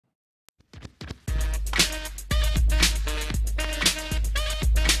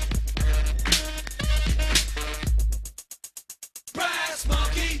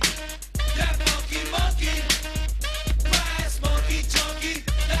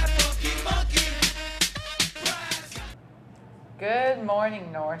Good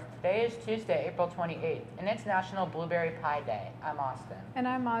morning, North. Today is Tuesday, April 28th, and it's National Blueberry Pie Day. I'm Austin. And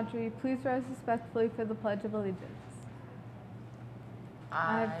I'm Audrey. Please rise respectfully for the Pledge of Allegiance.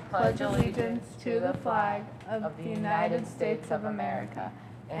 I pledge allegiance to the flag of the United States of America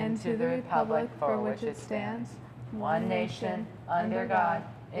and to the republic for which it stands, one nation, under God,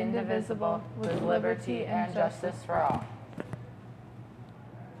 indivisible, with liberty and justice for all.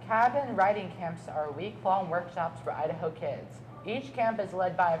 Cabin writing camps are week-long workshops for Idaho kids. Each camp is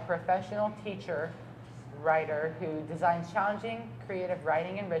led by a professional teacher-writer who designs challenging, creative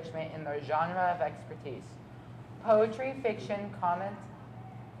writing enrichment in their genre of expertise. Poetry, fiction,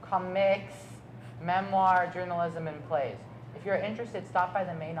 comics, memoir, journalism, and plays. If you're interested, stop by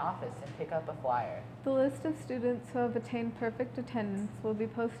the main office and pick up a flyer. The list of students who have attained perfect attendance will be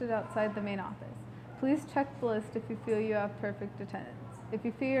posted outside the main office. Please check the list if you feel you have perfect attendance. If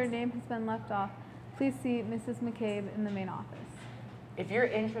you feel your name has been left off, please see Mrs. McCabe in the main office. If you're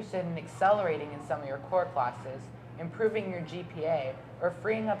interested in accelerating in some of your core classes, improving your GPA, or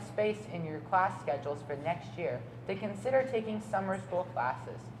freeing up space in your class schedules for next year, then consider taking summer school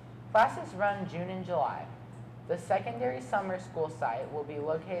classes. Classes run June and July. The secondary summer school site will be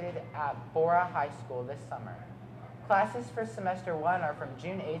located at Bora High School this summer. Classes for semester 1 are from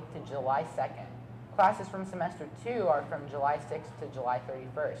June 8th to July 2nd. Classes from semester 2 are from July 6th to July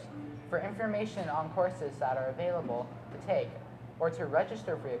 31st. For information on courses that are available to take or to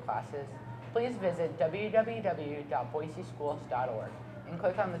register for your classes, please visit www.boiseschools.org and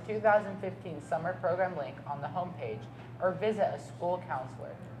click on the 2015 Summer Program link on the homepage or visit a school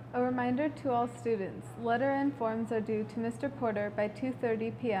counselor. A reminder to all students, letter-in forms are due to Mr. Porter by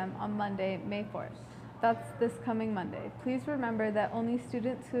 2:30 p.m. on Monday, May 4th. That's this coming Monday. Please remember that only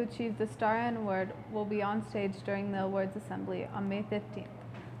students who achieve the Star N Award will be on stage during the awards assembly on May 15th.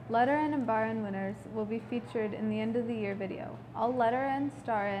 Letter-in and Bar-in winners will be featured in the end of the year video. All Letter-in,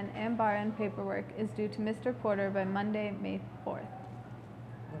 Star-in, and Bar-in paperwork is due to Mr. Porter by Monday, May 4th.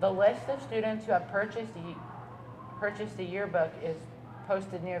 The list of students who have purchased a yearbook is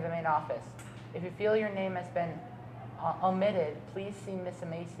posted near the main office. If you feel your name has been omitted, please see Miss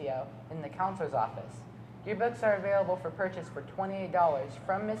Amacio in the counselor's office. Yearbooks are available for purchase for $28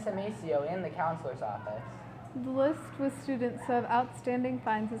 from Miss Amacio in the counselor's office. The list with students who have outstanding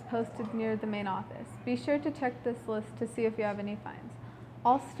fines is posted near the main office. Be sure to check this list to see if you have any fines.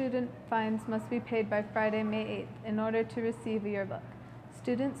 All student fines must be paid by Friday, May 8th in order to receive a yearbook.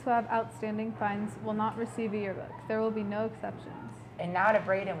 Students who have outstanding fines will not receive a yearbook. There will be no exceptions. And now to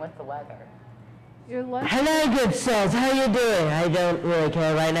Braden with the weather. Hello, good souls. How you doing? I don't really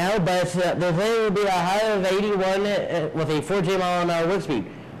care right now, but the day will be a high of 81 with a 14 mile an hour wind speed.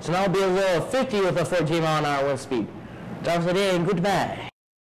 So now it'll be a low of 50 with a 14 mile an hour wind speed. That's the day and goodbye.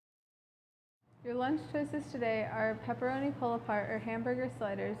 Your lunch choices today are pepperoni pull-apart or hamburger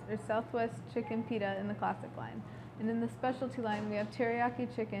sliders or Southwest chicken pita in the classic line. And in the specialty line, we have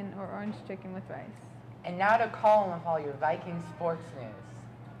teriyaki chicken or orange chicken with rice. And now to Colin with all your Viking sports news.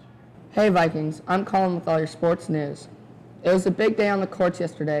 Hey Vikings, I'm Colin with all your sports news. It was a big day on the courts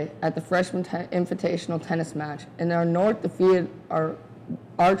yesterday at the Freshman Invitational tennis match, and our North defeated our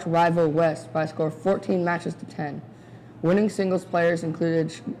arch rival West by a score of 14 matches to 10. Winning singles players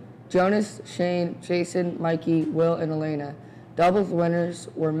included Jonas, Shane, Jason, Mikey, Will, and Elena. Doubles winners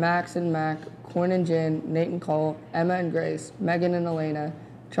were Max and Mac, Quinn and Jen, Nate and Cole, Emma and Grace, Megan and Elena,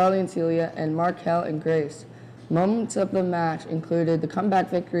 Charlie and Celia, and Markel and Grace. Moments of the match included the comeback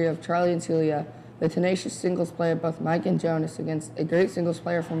victory of Charlie and Celia, the tenacious singles play of both Mike and Jonas against a great singles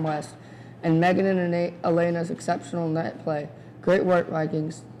player from West, and Megan and Elena's exceptional net play. Great work,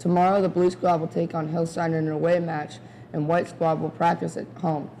 Vikings. Tomorrow, the Blue Squad will take on Hillside in an away match, and White Squad will practice at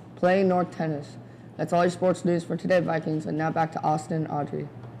home, playing North tennis. That's all your sports news for today, Vikings, and now back to Austin and Audrey.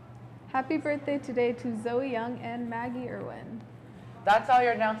 Happy birthday today to Zoe Young and Maggie Irwin. That's all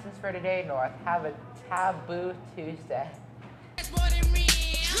your announcements for today, North. Have a Taboo Tuesday.